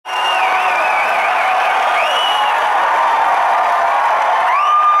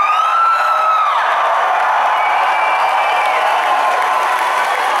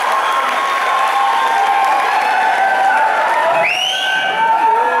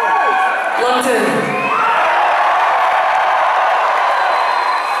London.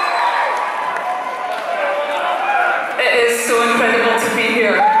 It is so incredible to be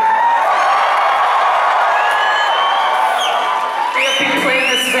here. We have been playing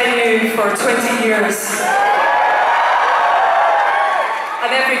this venue for 20 years.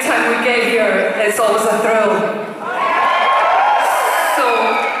 And every time we get here, it's always a thrill. So,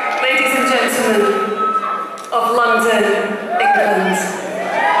 ladies and gentlemen of London, England,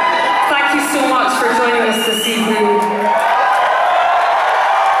 thank you so much for joining us this evening.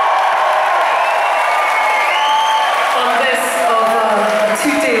 On this of a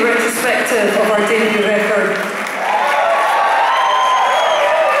two-day retrospective of our debut record.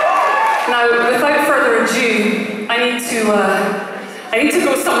 Now, without further ado, I need to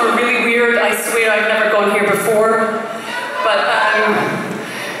go somewhere really weird. I swear I've never gone here before. But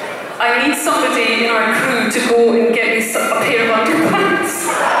I need somebody in our crew to go and get me a pair of underpants.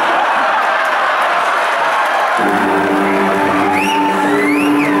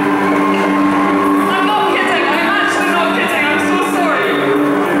 I'm not kidding, I'm actually not kidding, I'm so sorry.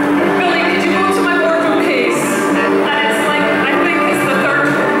 Billy, could you go to my wardrobe case? And it's like, I think it's the third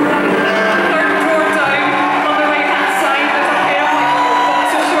drawer down on the right hand side. There's a pair of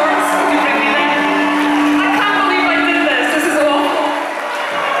boxer shorts. Could you bring me them? I can't believe I did this, this is awful.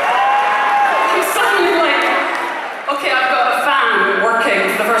 I'm suddenly like, okay, I've got a fan working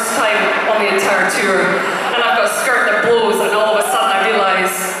for the first time on the entire tour, and I've got a skirt that blows, and all of a sudden I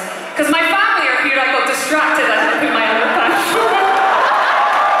realise, because my family are here, I got distracted, I had to put my underpants on.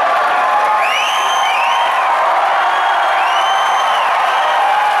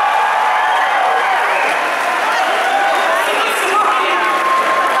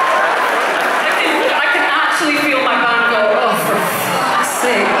 I can actually feel my band go, oh, for fuck's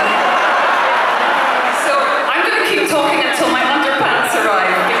sake. So I'm going to keep talking until my underpants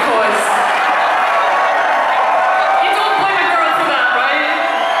arrive, because you don't blame a girl for that, right?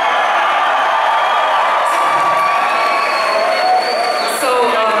 So,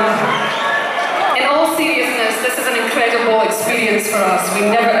 in all seriousness, this is an incredible experience for us. We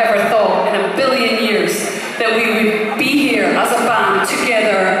never ever thought in a billion years that we would be here as a band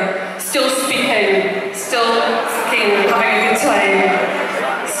together, still speaking, still fucking having a good time,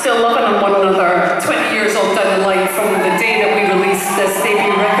 still loving on one another, 20 years old down the line from the day that we released this debut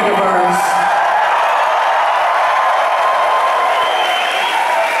record of ours.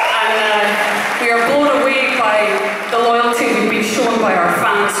 And we are blown away by the loyalty we've been shown by our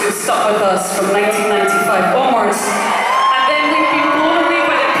fans who stuck with us from 1995 onwards. And then we've been blown away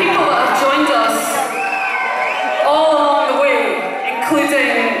by the people that have joined us all along the way, including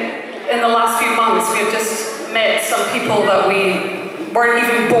in the last few months. We have just met some people that we weren't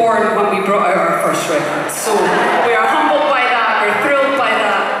even born when we brought out our first record. So we are humbled by that, we're thrilled by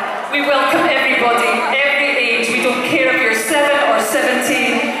that. We welcome everybody, every age. We don't care if you're 7 or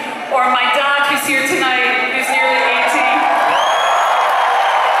 17, or my dad who's here tonight, who's nearly 80.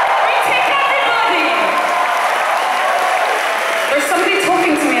 We take everybody! There's somebody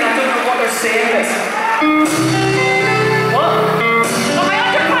talking to me and I don't know what they're saying. What? Oh, my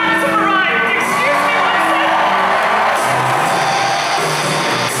underpants have arrived! Excuse me, one second.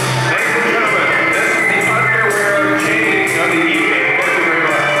 Ladies and gentlemen, this is the underwear changing of the evening. Thank you very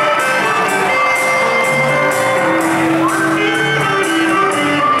much.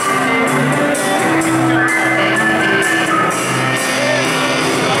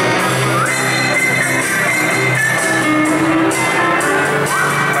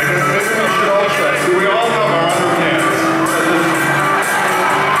 I guess maybe we should all check. Do we all have our underpants?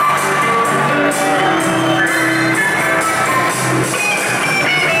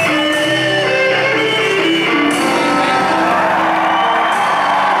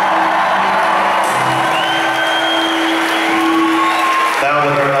 Now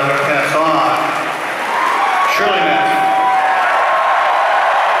with our underpants on, Shirley next.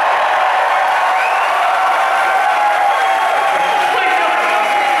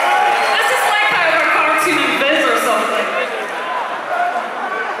 This is like out of a cartoon in Viz or something.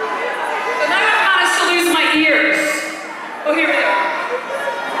 But now I've managed to lose my ears. Oh, here we go.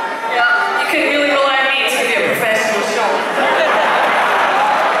 Yeah, you can really rely on me to give you a professional show.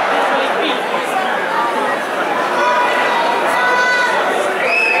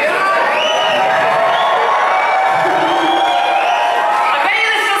 I bet you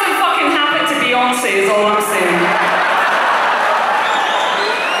this doesn't fucking happen to Beyonce, is all I'm saying.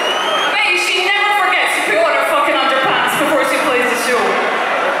 I bet you she never forgets to put on her fucking underpants before she plays the show.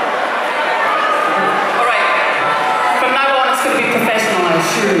 Alright, from now on it's going to be professional, I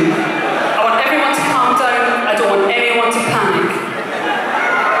assure you. I want everyone to calm down, I don't want anyone to panic.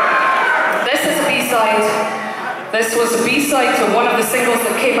 This was a B-side to one of the singles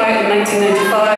that came out in 1995.